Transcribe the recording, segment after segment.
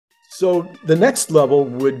So the next level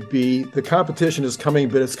would be the competition is coming,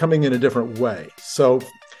 but it's coming in a different way. So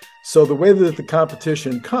the way that the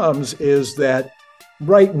competition comes is that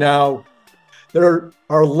right now there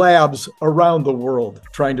are labs around the world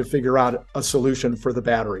trying to figure out a solution for the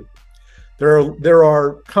battery. There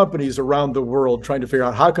are companies around the world trying to figure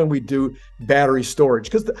out how can we do battery storage,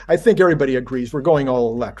 because I think everybody agrees we're going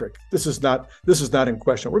all electric. This is not in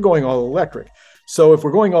question. We're going all electric. So if we're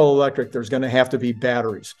going all electric, there's going to have to be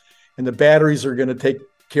batteries. And the batteries are going to take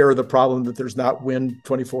care of the problem that there's not wind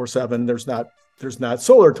 24/7, there's not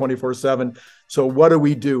solar 24/7. So what do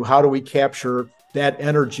we do? How do we capture that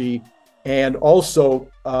energy and also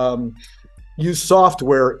use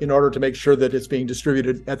software in order to make sure that it's being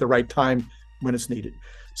distributed at the right time when it's needed?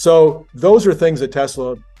 So those are things that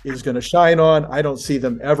Tesla is going to shine on. I don't see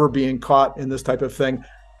them ever being caught in this type of thing.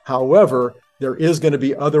 However, there is going to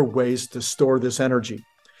be other ways to store this energy.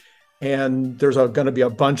 And there's going to be a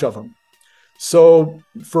bunch of them. So,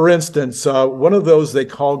 for instance, one of those they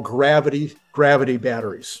call gravity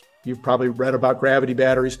batteries. You've probably read about gravity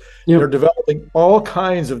batteries. Yep. They're developing all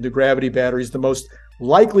kinds of new gravity batteries. The most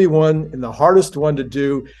likely one and the hardest one to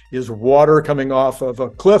do is water coming off of a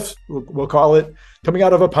cliff, we'll call it, coming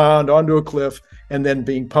out of a pond onto a cliff and then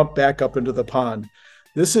being pumped back up into the pond.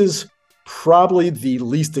 This is probably the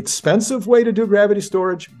least expensive way to do gravity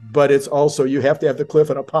storage, but it's also, you have to have the cliff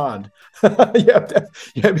and a pond. you have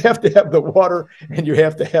to have the water and you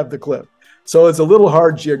have to have the cliff. So it's a little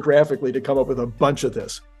hard geographically to come up with a bunch of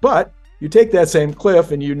this. But you take that same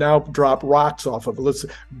cliff and you now drop rocks off of it.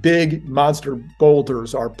 Big monster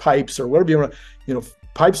boulders or pipes or whatever you want,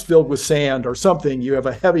 pipes filled with sand or something. You have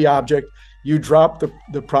a heavy object. You drop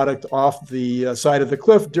the product off the side of the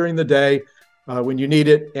cliff during the day when you need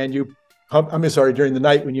it, and you during the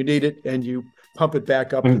night when you need it, and you pump it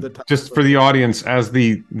back up to the top. Just for the audience, as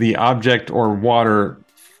the object or water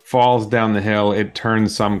falls down the hill, it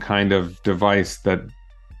turns some kind of device that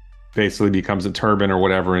basically becomes a turbine or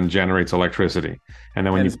whatever and generates electricity. And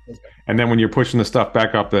then when you're pushing the stuff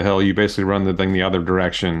back up the hill, you basically run the thing the other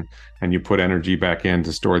direction and you put energy back in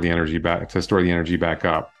to store the energy back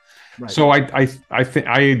up. Right. So I'm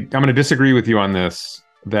going to disagree with you on this,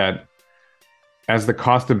 that as the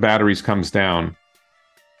cost of batteries comes down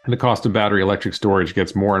and the cost of battery electric storage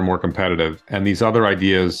gets more and more competitive, and these other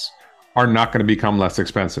ideas are not going to become less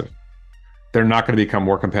expensive. They're not going to become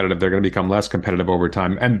more competitive. They're going to become less competitive over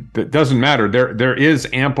time. And it doesn't matter. There is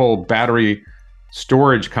ample battery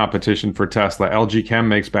storage competition for Tesla. LG Chem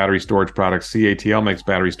makes battery storage products. CATL makes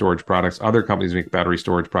battery storage products. Other companies make battery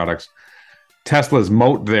storage products. Tesla's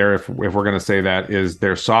moat there, if we're going to say that, is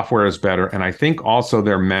their software is better. And I think also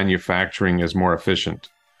their manufacturing is more efficient.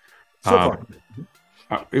 So far.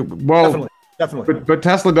 Definitely. But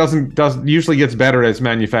Tesla doesn't usually gets better at its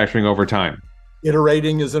manufacturing over time.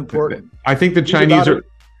 Iterating is important. I think the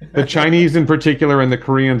Chinese in particular and the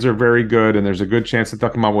Koreans are very good, and there's a good chance that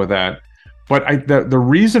they'll come up with that. But the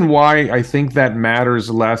reason why I think that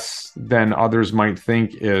matters less than others might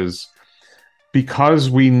think is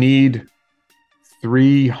because we need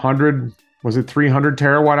 300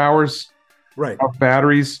 terawatt hours of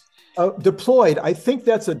batteries deployed. I think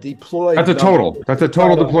that's a deployed. That's a total. Number. That's a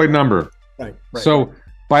total deployed number. Right. So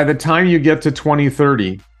by the time you get to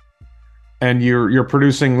 2030, and you're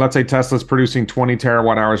producing, let's say Tesla's producing 3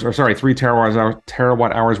 terawatt hours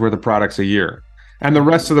worth of products a year, and the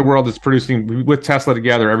rest of the world is producing, with Tesla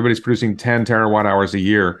together, everybody's producing 10 terawatt hours a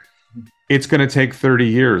year. It's going to take 30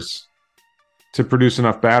 years to produce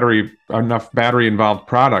enough battery involved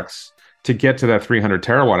products to get to that 300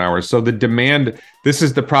 terawatt hours. So the demand, this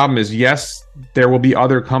is the problem, is yes, there will be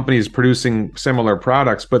other companies producing similar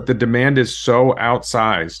products, but the demand is so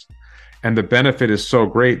outsized and the benefit is so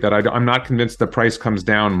great that I'm not convinced the price comes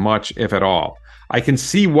down much, if at all. I can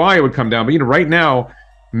see why it would come down, but right now,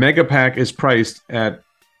 Megapack is priced at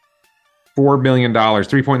 $4 million,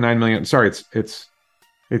 3.9 million. Sorry, it's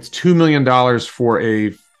 $2 million for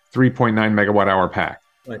a 3.9 megawatt hour pack.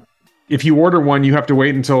 Right. If you order one, you have to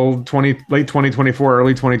wait until late 2024,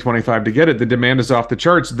 early 2025 to get it. The demand is off the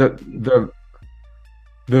charts.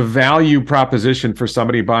 The value proposition for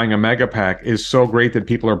somebody buying a Megapack is so great that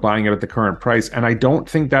people are buying it at the current price. And I don't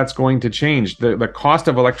think that's going to change. The cost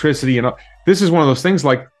of electricity, this is one of those things,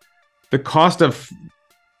 like the cost of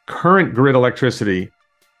current grid electricity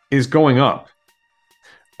is going up.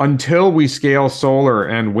 Until we scale solar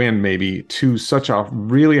and wind maybe to such a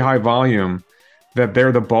really high volume that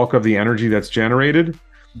they're the bulk of the energy that's generated,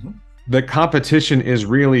 the competition is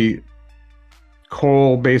really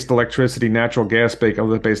coal-based electricity, natural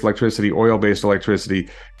gas-based electricity, oil-based electricity.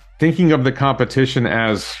 Thinking of the competition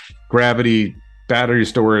as gravity battery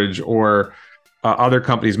storage or other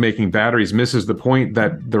companies making batteries misses the point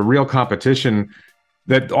that the real competition,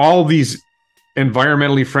 that all these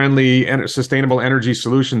environmentally friendly and sustainable energy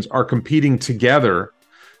solutions are competing together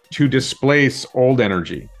to displace old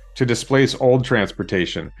energy, to displace old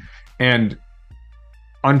transportation. And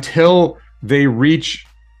until they reach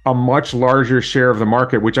a much larger share of the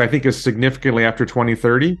market, which I think is significantly after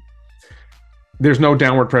 2030, there's no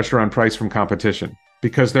downward pressure on price from competition,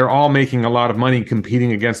 because they're all making a lot of money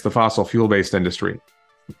competing against the fossil fuel-based industry.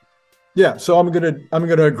 Yeah, so I'm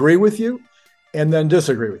gonna agree with you and then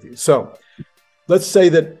disagree with you. So let's say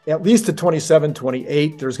that at least to 27,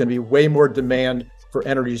 28, there's going to be way more demand for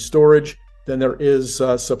energy storage than there is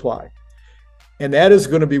supply. And that is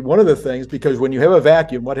going to be one of the things, because when you have a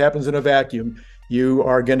vacuum, what happens in a vacuum? You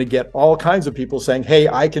are going to get all kinds of people saying, hey,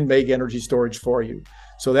 I can make energy storage for you.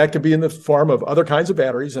 So that could be in the form of other kinds of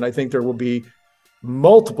batteries. And I think there will be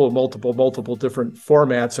multiple different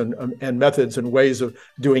formats and methods and ways of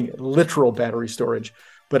doing literal battery storage.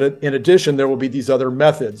 But in addition, there will be these other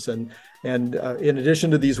methods. And in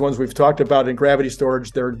addition to these ones we've talked about in gravity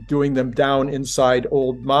storage, they're doing them down inside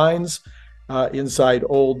old mines, inside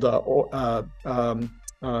old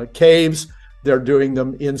caves. They're doing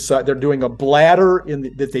them inside. They're doing a bladder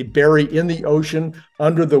that they bury in the ocean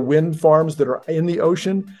under the wind farms that are in the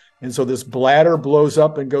ocean. And so this bladder blows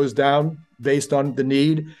up and goes down based on the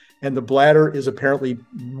need. And the bladder is apparently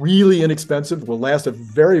really inexpensive, will last a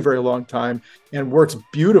very, very long time, and works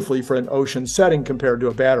beautifully for an ocean setting compared to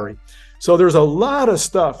a battery. So there's a lot of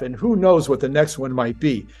stuff, and who knows what the next one might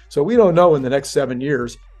be. So we don't know in the next 7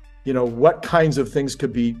 years, what kinds of things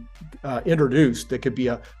could be introduced that could be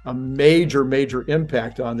a major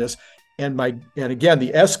impact on this. And again,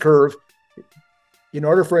 the S-curve, in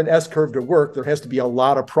order for an S-curve to work, there has to be a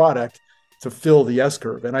lot of product to fill the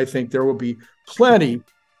S-curve. And I think there will be plenty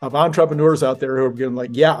of entrepreneurs out there who are going like,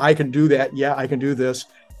 yeah, I can do that. Yeah, I can do this.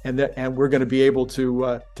 And we're going to be able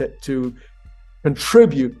to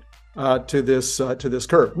contribute to this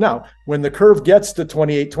curve. Now, when the curve gets to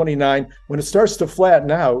 28, 29, when it starts to flatten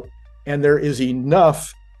out and there is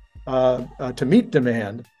enough to meet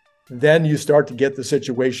demand, then you start to get the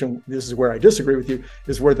situation, this is where I disagree with you,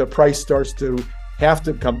 is where the price starts to have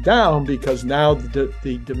to come down, because now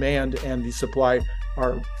the demand and the supply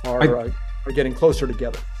are getting closer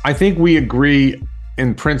together. I think we agree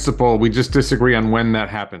in principle. We just disagree on when that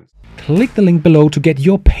happens. Click the link below to get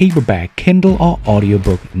your paperback, Kindle, or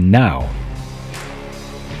audiobook now.